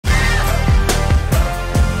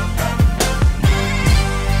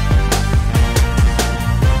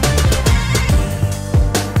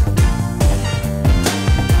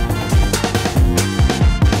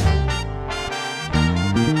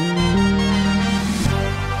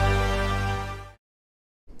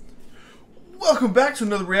Welcome back to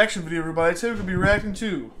another reaction video, everybody. Today we're going to be reacting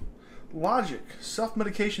to Logic,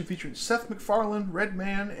 Self-Medication featuring Seth, MacFarlane,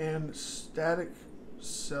 Redman, and Statik.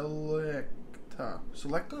 Selektah?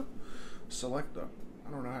 Selektah. I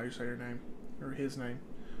don't know how you say her name, or his name.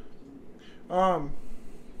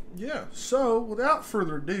 Yeah, so without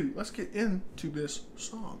further ado, let's get into this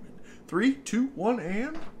song. 3, 2, 1,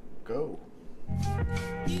 and go.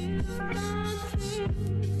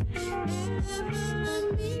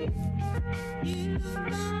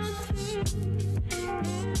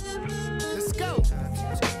 Let's go.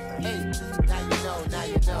 Hey, now you know, now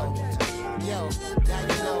you know. Yo, now you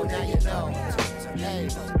know, now you know. Hey,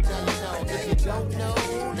 now you know. If you don't know,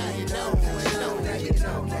 now you know. Now you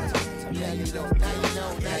know. Yeah, you know. Now you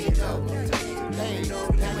know, now you know. Hey, now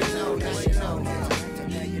you know, now you know.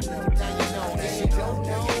 Now you know. If you don't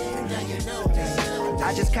know, now you know.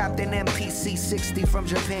 I just copped an MPC 60 from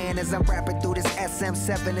Japan as I'm rapping through this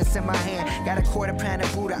SM7 that's in my hand. Got a quarter-pound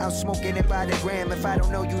of Buddha, I'm smoking it by the gram. If I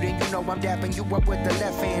don't know you, then you know I'm dapping you up with the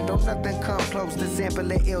left hand. Don't nothing come close to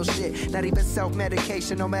sample of ill shit. Not even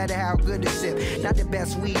self-medication, no matter how good it sip. Not the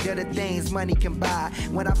best weed or the things money can buy.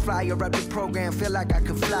 When I fly up the program, feel like I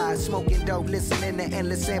can fly. Smoking dope, listening to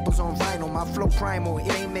endless samples on vinyl. My flow primal,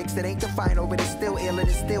 it ain't mixed, it ain't the final, but it's still ill and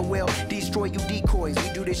it still will destroy you decoys. We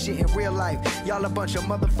do this shit in real life. Y'all a bunch of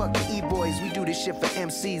motherfucking E-boys. We do this shit for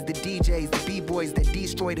MCs, the DJs, the B-boys that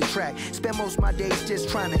destroy the track. Spend most of my days just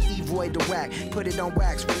trying to avoid the whack. Put it on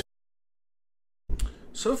wax.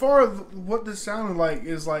 So far, what this sounded like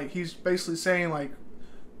is like he's basically saying, like,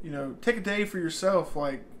 you know, take a day for yourself.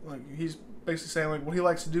 Like he's basically saying, like, what he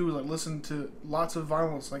likes to do is like listen to lots of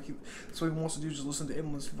vinyls. Like that's what he wants to do, just listen to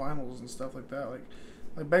endless vinyls and stuff like that.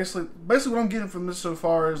 Like basically what I'm getting from this so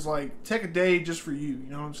far is like, take a day just for you. You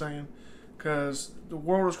know what I'm saying? Because the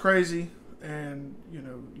world is crazy, and you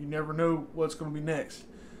know, you never know what's going to be next.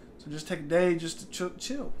 So just take a day just to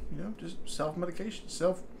chill. You know, just self-medication,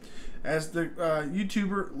 as the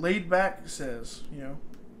YouTuber Laid Back says, you know,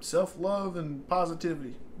 self-love and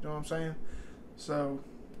positivity. You know what I'm saying? So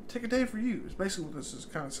take a day for you. It's basically what this is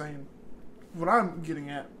kind of saying. What I'm getting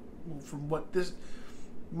at from what this,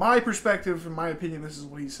 my perspective, in my opinion, this is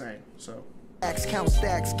what he's saying. So. Count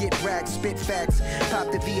stacks, get racks, spit facts.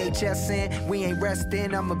 Pop the VHS in, we ain't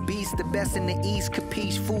resting. I'm a beast, the best in the East.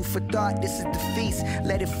 Capiche, food for thought, this is the feast.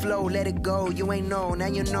 Let it flow, let it go. You ain't know, now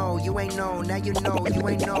you know. You ain't know, now you know. You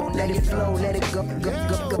ain't know, let it flow, let it go.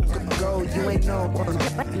 Go. You ain't know, no,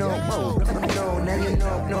 now you know.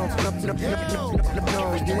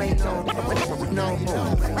 No, you ain't know. No,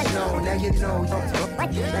 now you know. Now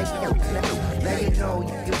you know.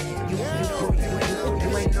 You ain't know. You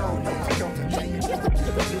ain't no.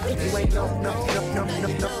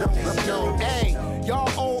 Hey, y'all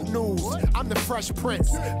old news. I'm the Fresh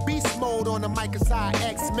Prince. Beast mode on the mic aside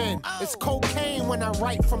X-Men. It's cocaine when I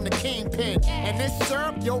write from the kingpin. And this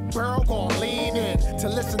syrup, your girl gon' lean in. To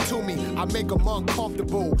listen to me, I make them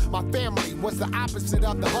uncomfortable. My family was the opposite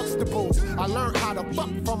of the Huxtables. I learned how to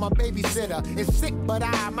fuck from a babysitter. It's sick, but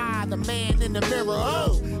I'm the man in the mirror.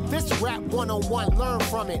 Oh, this rap 101, learn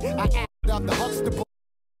from it. I added up the Huxtables.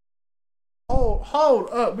 Hold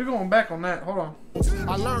up, we're going back on that. Hold on.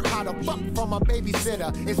 I learned how to fuck from a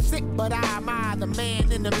babysitter. It's sick, but I'm the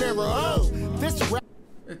man in the mirror. Oh, this rap.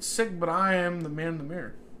 It's sick, but I am the man in the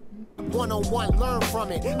mirror. 101, learn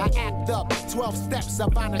from it. I act up 12 steps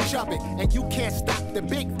up on a chub it. And you can't stop the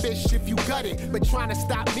big fish if you gut it. But trying to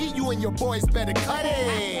stop me, you and your boys better cut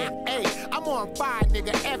it. Hey, I'm on fire,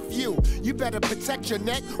 nigga, F you. You better protect your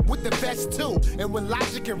neck with the vest too. And when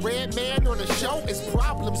Logic and Redman on the show, it's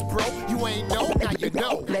problems, bro. You ain't know, now you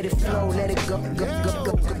know. Let it flow, let it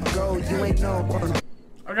go. You ain't know.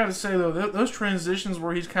 I gotta say though, those transitions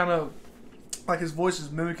where he's kind of like his voice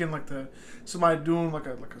is mimicking like somebody doing like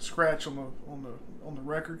a scratch on the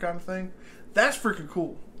record kind of thing. That's freaking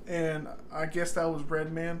cool. And I guess that was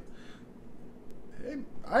Redman.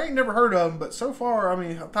 I ain't never heard of him, but so far, I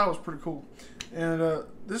mean, I thought it was pretty cool. And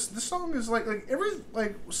this song is like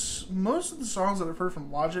most of the songs that I've heard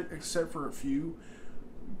from Logic, except for a few,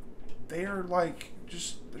 they are like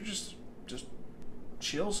they're just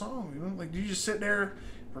chill songs. You know, like you just sit there,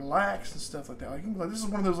 relax and stuff like that. Like this is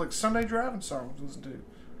one of those like Sunday driving songs to listen to.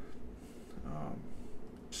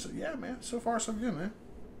 So yeah, man. So far, so good, man.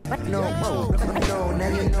 No, now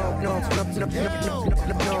you know. No,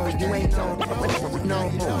 you ain't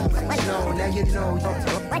know. No, now you know. Now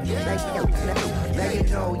you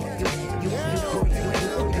know. You ain't know.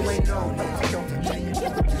 You ain't know.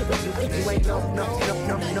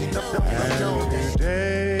 And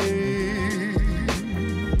today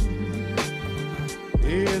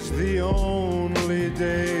is the only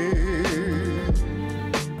day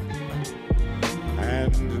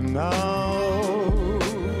now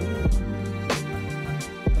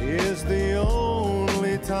is the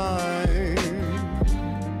only time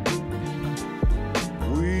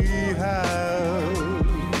we have.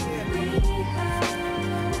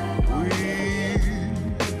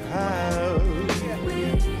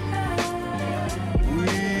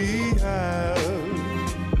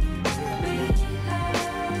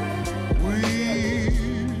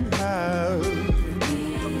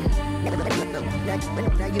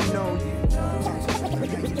 Now you know.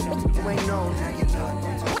 You ain't known. Now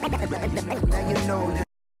you know.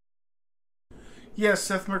 Yes,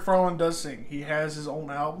 Seth MacFarlane does sing. He has his own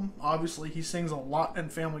album. Obviously, he sings a lot in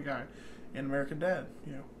Family Guy and American Dad.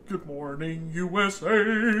 You know, Good Morning USA.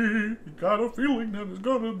 You got a feeling that it's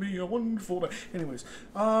gonna be a wonderful day. Anyways,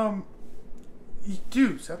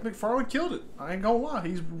 dude, Seth MacFarlane killed it. I ain't gonna lie,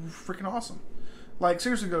 he's freaking awesome. Like,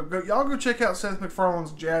 seriously, y'all go check out Seth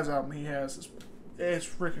MacFarlane's jazz album he has. It's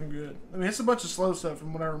freaking good. I mean, it's a bunch of slow stuff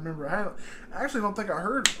from what I remember. I actually don't think I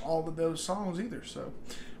heard all of those songs either, so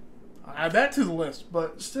I add that to the list.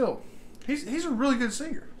 But still, he's a really good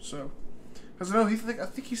singer. So, because I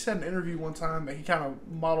think he said in an interview one time that he kind of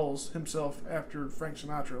models himself after Frank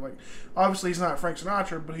Sinatra. Like, obviously he's not Frank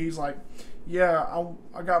Sinatra, but he's like, yeah,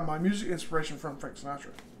 I got my music inspiration from Frank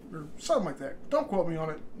Sinatra. Or something like that. Don't quote me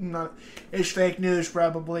on it. It's fake news,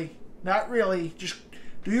 probably. Not really. Just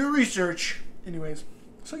do your research. Anyways,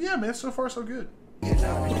 so yeah, man. So far, so good. You ain't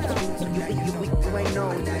known. Now you know. You ain't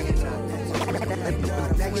known. Now you know.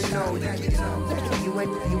 You ain't known. Now you know.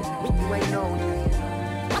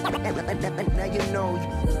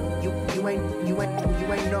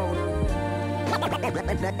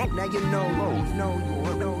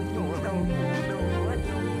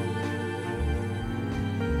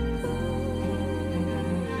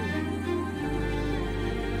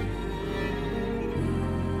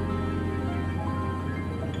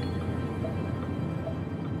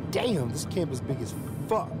 Damn, this camp is big as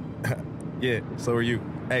fuck. Yeah, so are you.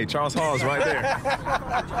 Hey, Charles Hall's right there.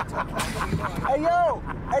 Hey,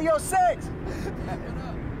 yo, Seth.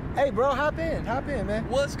 Hey, bro, hop in, man.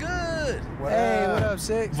 What's good? Hey, what up,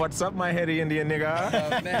 Seth? What's up, my heady Indian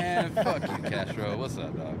nigga? Man, fuck you, Castro. What's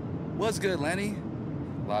up, dog? What's good, Lenny?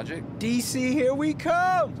 Logic? DC, here we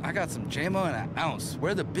come. I got some JMO in an ounce.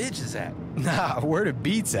 Where the bitches at? Nah, where the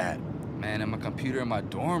beats at? Man, in my computer in my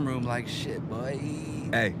dorm room like shit, boy.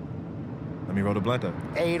 Hey, let me roll the blunt up.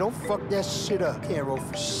 Hey, don't fuck that shit up. Can't roll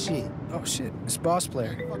for shit. Oh, shit. It's Boss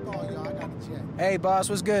Player. Fuck all y'all, I got the check. Hey, Boss,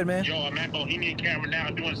 what's good, man? Yo, I'm at Bohemian Camera now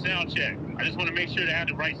doing sound check. I just want to make sure to have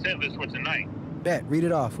the right set list for tonight. Bet, read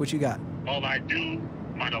it off. What you got? All I Do,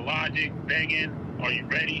 Minor Logic, Bangin', Are You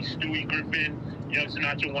Ready, Stewie Griffin, Young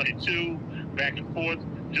Sinatra 1 and 2, Back and Forth,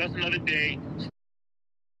 Just Another Day.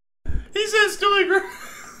 He says Stewie Griffin.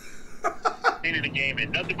 Ain't in the game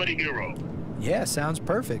and nothing but a hero. Yeah, sounds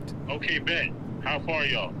perfect. Okay, bet. How far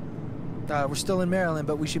y'all? We're still in Maryland,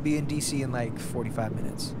 but we should be in DC in like 45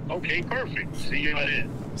 minutes. Okay, perfect. See you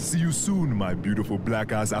then. See you soon, my beautiful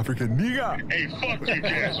black-ass African nigga. Hey, fuck you,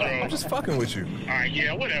 Castro. I'm just fucking with you. All right,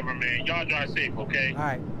 yeah, whatever, man. Y'all drive safe, okay? All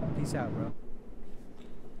right, peace out, bro.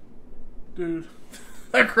 Dude,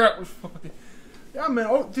 that crap was funny. Yeah, man.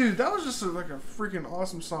 Oh, dude, that was just like a freaking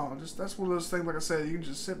awesome song. Just that's one of those things. Like I said, you can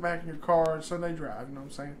just sit back in your car and Sunday drive. You know what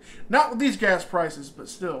I'm saying? Not with these gas prices, but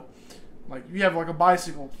still, like you have like a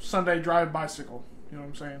bicycle, Sunday drive bicycle. You know what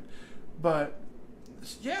I'm saying? But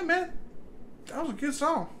yeah, man, that was a good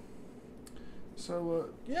song. So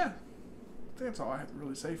yeah, I think that's all I have to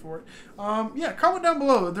really say for it. Yeah, comment down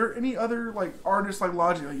below. Are there any other like artists like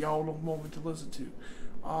Logic that y'all don't want me to listen to?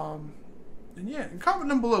 And yeah, and comment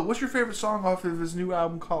down below. What's your favorite song off of his new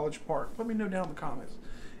album, College Park? Let me know down in the comments.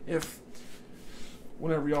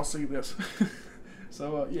 Whenever y'all see this.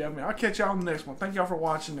 So, yeah, man, I'll catch y'all in the next one. Thank y'all for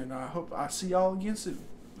watching, and I hope I see y'all again soon.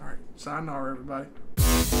 All right, sayonara, everybody.